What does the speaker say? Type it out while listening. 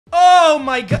Oh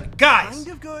my god, guys. Kind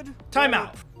of good. Time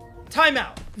out. Time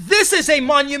out. This is a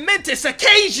monumentous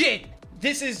occasion.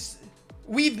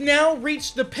 We've now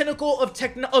reached the pinnacle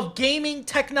of gaming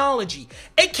technology.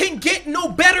 It can get no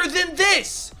better than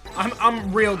this.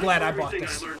 I'm real glad I bought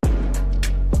this.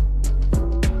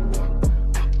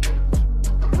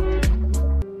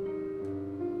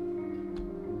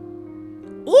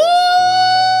 Woo!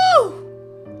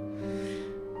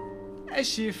 That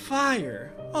shit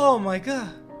fire. Oh my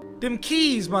god. Them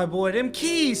keys, my boy. Them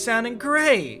keys sounding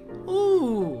great.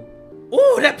 Ooh.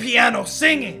 Ooh, that piano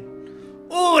singing.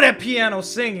 Ooh, that piano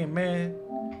singing, man.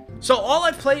 So all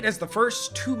I played is the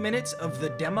first 2 minutes of the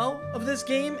demo of this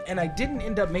game, and I didn't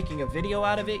end up making a video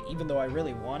out of it, even though I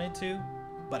really wanted to,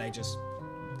 but I just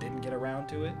didn't get around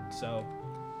to it. So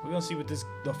we're gonna see what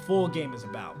the full game is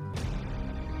about.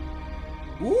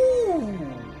 Ooh.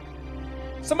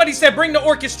 Somebody said bring the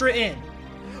orchestra in.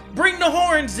 Bring the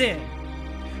horns in.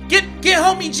 Get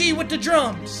homie G with the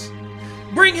drums.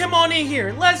 Bring him on in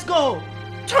here. Let's go.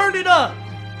 Turn it up.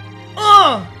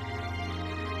 Oh.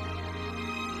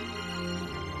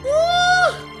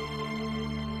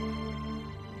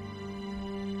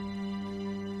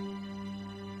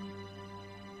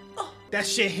 That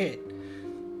shit hit.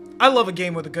 I love a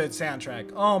game with a good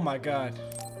soundtrack. Oh my god.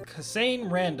 Cassane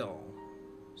Randall.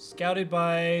 Scouted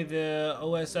by the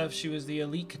OSF, she was the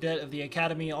elite cadet of the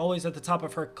academy, always at the top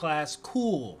of her class.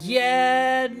 Cool.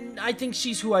 Yeah, I think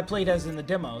she's who I played as in the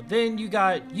demo. Then you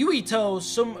got Yuito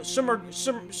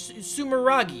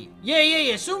Sumeragi.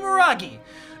 Yeah, Sumeragi.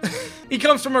 He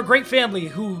comes from a great family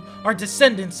who are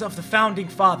descendants of the founding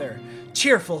father,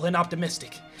 cheerful and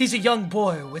optimistic. He's a young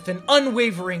boy with an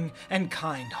unwavering and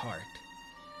kind heart,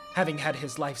 having had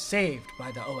his life saved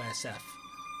by the OSF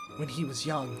when he was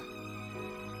young.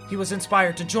 He was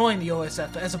inspired to join the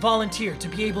OSF as a volunteer to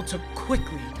be able to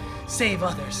quickly save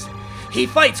others. He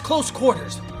fights close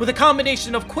quarters with a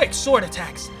combination of quick sword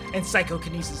attacks and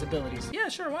psychokinesis abilities. Yeah,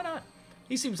 sure, why not?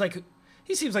 He seems like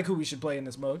who we should play in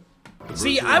this mode.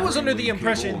 See, I was under the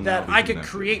impression that I could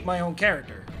create my own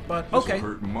character, but okay. This will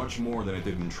hurt much more than it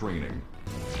did in training.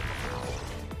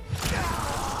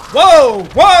 Whoa,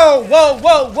 whoa, whoa,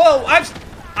 whoa, whoa!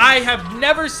 I have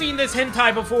never seen this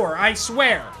hentai before, I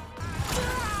swear.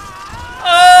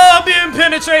 Oh, I'm being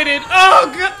penetrated.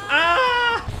 Oh,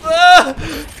 God.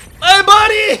 Hey,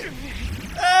 buddy.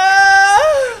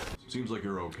 Seems like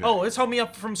you're okay. Oh, it's homie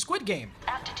up from Squid Game.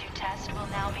 Aptitude test will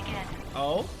now begin.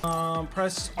 Oh,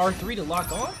 press R3 to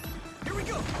lock on. Here we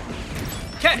go.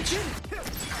 Catch.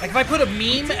 Like if I put a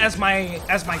meme as my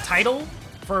title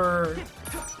for.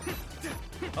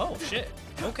 Oh shit.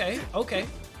 Okay. Okay.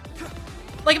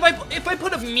 Like if I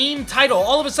put a meme title,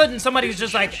 all of a sudden somebody's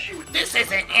just like, this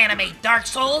isn't anime Dark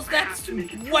Souls, that's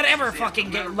whatever fucking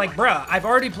game. Like, bruh, I've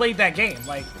already played that game.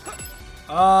 Like,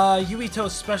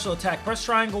 Yuito's special attack. Press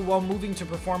triangle while moving to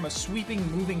perform a sweeping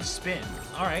moving spin.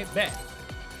 Alright, bet.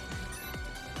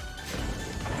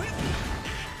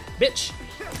 Bitch.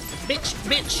 Bitch,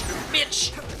 bitch,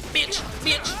 bitch, bitch,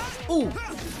 bitch. Ooh,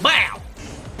 wow.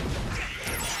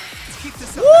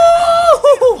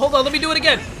 Woo! Hold on, let me do it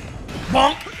again.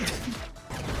 Bonk.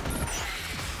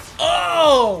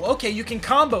 Oh, okay, you can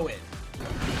combo it.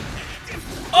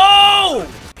 Oh!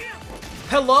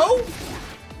 Hello?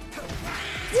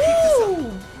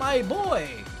 Woo! My boy.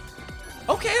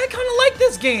 Okay, I kind of like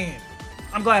this game.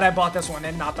 I'm glad I bought this one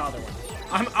and not the other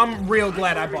one. I'm real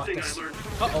glad I bought this.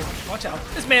 Uh-oh, watch out.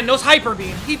 This man knows Hyper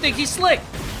Beam. He think he's slick.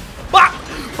 Bop!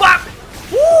 Bop!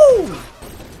 Woo!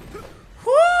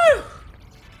 Woo!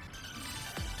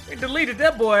 We deleted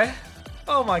that boy.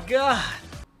 Oh my god.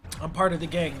 I'm part of the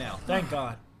gang now. Thank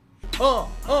god.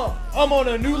 I'm on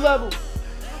a new level.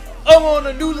 I'm on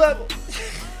a new level.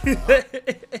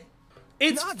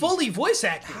 It's fully voice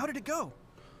acting. How did it go?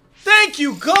 Thank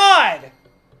you, God!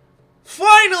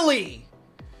 Finally!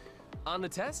 On the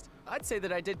test, I'd say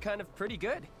that I did kind of pretty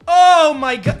good. Oh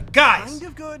my god. Guys. Kind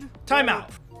of good. Time out.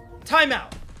 Time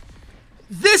out.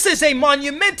 This is a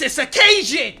monumentous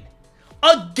occasion!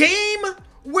 A game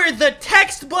where the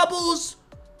text bubbles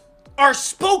are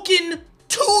spoken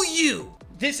to you.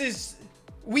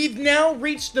 We've now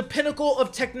reached the pinnacle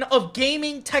of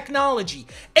gaming technology.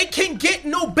 It can get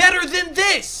no better than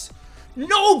this.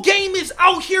 No game is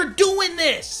out here doing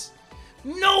this.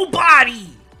 Nobody.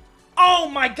 Oh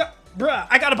my god. Bruh,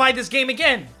 I gotta buy this game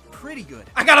again. Pretty good.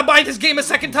 I gotta buy this game a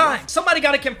second time. Somebody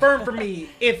gotta confirm for me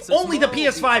if only the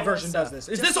PS5 version does this.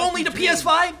 Is this only the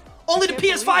PS5? Only the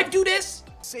PS5 do this?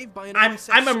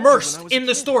 I'm immersed in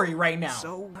the story right now.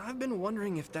 So I've been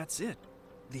wondering if that's it.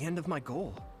 The end of my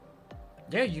goal.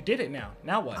 Yeah, you did it now.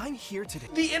 Now what? I'm here today.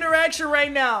 The interaction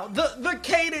right now, the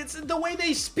cadence, the way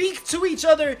they speak to each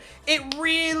other, it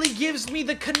really gives me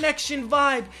the connection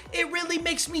vibe. It really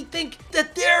makes me think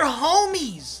that they're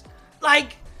homies.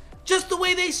 Like, just the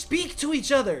way they speak to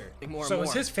each other. So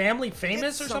is his family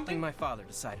famous or something? My father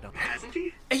decided on. Hasn't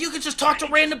he? And you can just talk to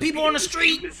random people on the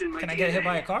street. Can I get hit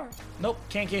by a car? Nope,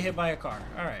 can't get hit by a car.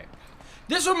 All right.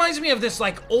 This reminds me of this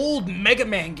like old Mega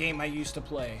Man game I used to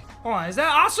play. Hold on, is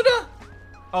that Asuda?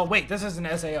 Oh wait, this isn't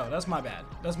SAO. That's my bad.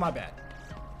 That's my bad.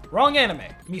 Wrong anime.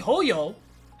 MiHoYo?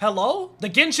 Hello? The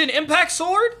Genshin Impact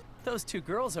Sword? Those two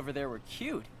girls over there were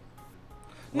cute.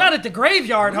 Not at the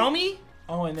graveyard, homie.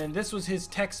 Oh, and then this was his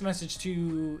text message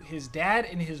to his dad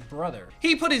and his brother.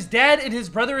 He put his dad and his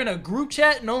brother in a group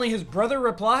chat and only his brother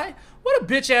replied? What a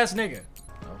bitch ass nigga.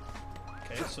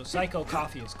 Okay, so Psycho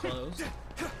Coffee is closed.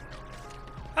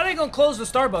 How they gonna close the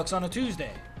Starbucks on a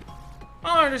Tuesday?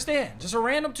 I don't understand. Just a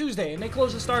random Tuesday and they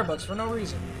close the Starbucks for no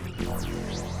reason.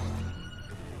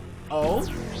 Oh?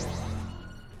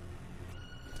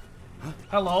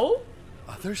 Hello?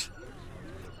 Others?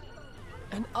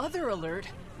 An other alert?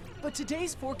 But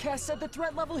today's forecast said the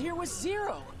threat level here was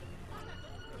 0.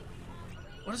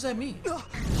 What does that mean?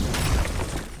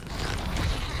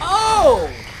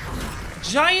 Oh!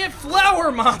 Giant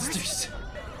flower monsters!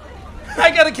 I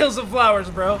gotta kill some flowers,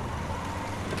 bro.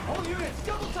 All units,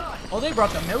 double time! Oh, they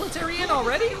brought the military in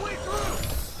already?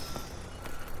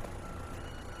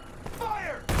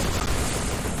 Fire!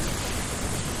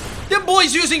 Them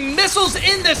boys using missiles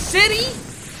in the city?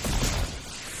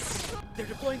 They're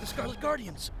deploying the Scarlet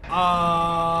Guardians.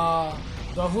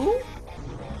 The who?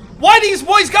 Why these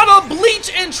boys got a Bleach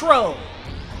intro?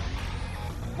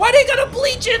 Why they got a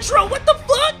Bleach intro? What the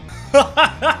fuck?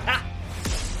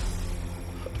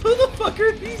 Who the fuck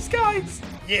are these guys?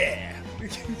 Yeah.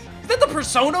 Is that the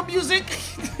Persona music?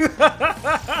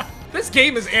 This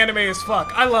game is anime as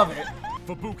fuck. I love it.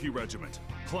 Fubuki Regiment,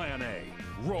 Plan A,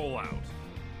 roll out.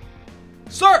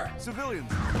 Sir!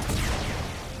 Civilians.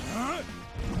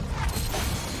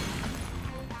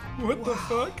 What the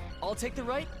fuck? I'll take the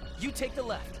right, you take the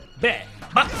left. Bet.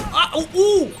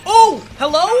 Oh!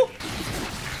 Hello? Oh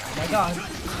my god.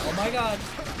 Oh my god.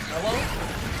 Hello?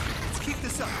 Let's keep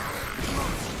this up.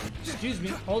 Excuse me.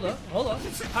 Hold up. Hold up.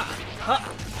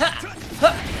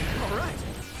 Alright.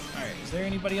 Alright, is there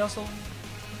anybody else along?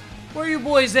 Where are you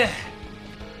boys at?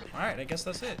 Alright, I guess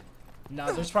that's it.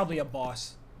 Nah, there's probably a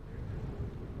boss.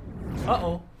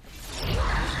 Uh-oh.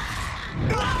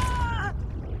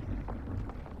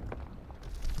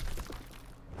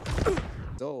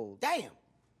 Damn!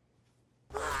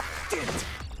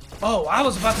 Oh, I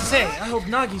was about to say, I hope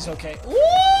Nagi's okay. Woo!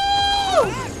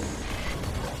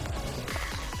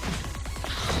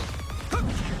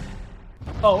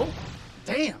 Oh.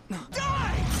 Damn.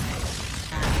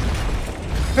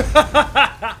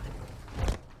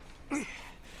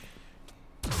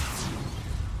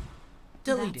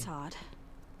 Deleted. That's odd.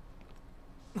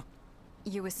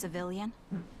 You a civilian?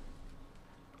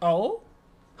 Oh?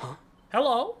 Huh?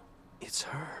 Hello? It's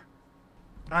her.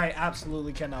 I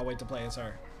absolutely cannot wait to play as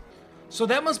her. So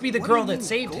that must be the girl that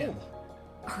saved him.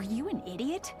 Are you an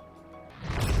idiot?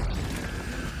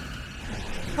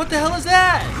 What the hell is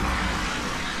that?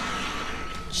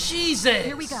 Jesus.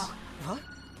 Here we go. Huh?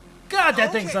 God,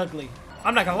 that thing's ugly.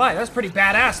 I'm not gonna lie, that's pretty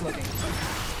badass looking.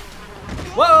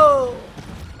 Whoa!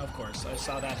 Of course, I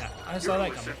saw that happen. I saw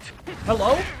that coming.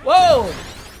 Hello? Whoa!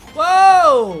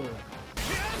 Whoa!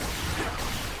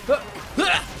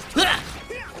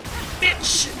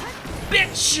 Bitch!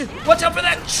 Bitch! Watch out for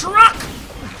that truck!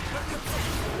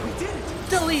 We did it!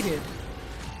 Deleted.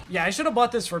 Yeah, I should have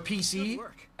bought this for PC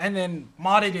and then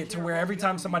modded it to where every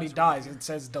time somebody dies, it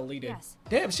says deleted. Yes.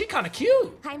 Damn, she kind of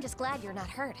cute. I'm just glad you're not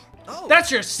hurt. Oh, That's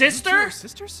your your sister?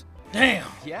 sisters? Damn.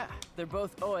 Yeah, they're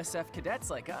both OSF cadets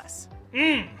like us.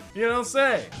 You don't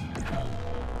say.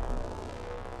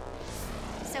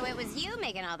 So it was you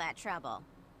making all that trouble.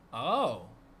 Oh.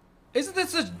 Isn't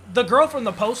this the girl from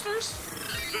the posters?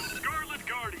 The Scarlet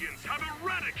Guardians have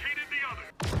eradicated the other.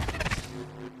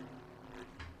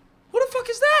 Who the fuck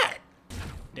is that?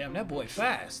 Damn, that boy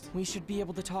fast. We should be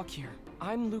able to talk here.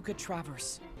 I'm Luca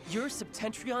Travers. You're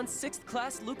Septentrion 6th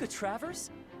class Luca Travers?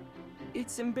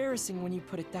 It's embarrassing when you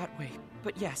put it that way,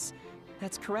 but yes,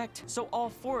 that's correct. So all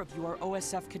 4 of you are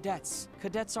OSF cadets.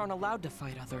 Cadets aren't allowed to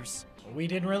fight others. We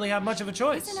didn't really have much of a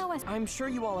choice. Isn't OS I'm sure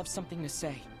you all have something to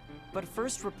say, but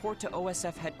first report to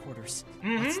OSF headquarters.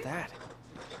 What's that?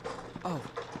 Oh,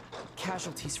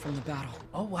 casualties from the battle.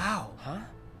 Oh, wow. Huh?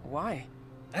 Why?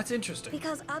 That's interesting.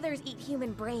 because others eat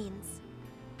human brains.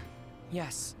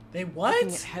 Yes. They what?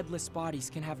 Looking at headless bodies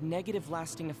can have negative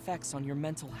lasting effects on your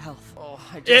mental health. Oh,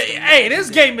 I just Hey, this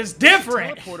game is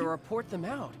different. Teleport or report them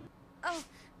out. Oh,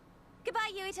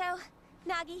 goodbye, Yuito.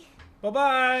 Nagi.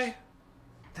 Bye-bye.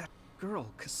 That girl,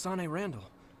 Kasane Randall.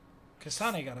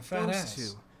 Kasane got a fat ass.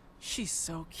 Two. She's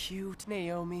so cute,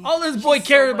 Naomi. All this boy She's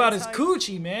cared so about my is type.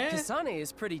 coochie, man. Kasane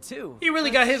is pretty too. He really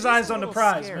but got his she's eyes a on the little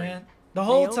prize, scary. man. The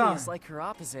whole Naomi time. is like her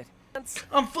opposite.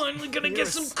 I'm finally gonna You're get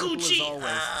as some simple as coochie.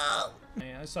 always.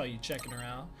 Man, I saw you checking her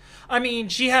out. I mean,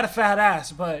 she had a fat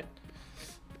ass, but,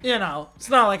 you know, it's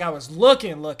not like I was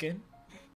looking.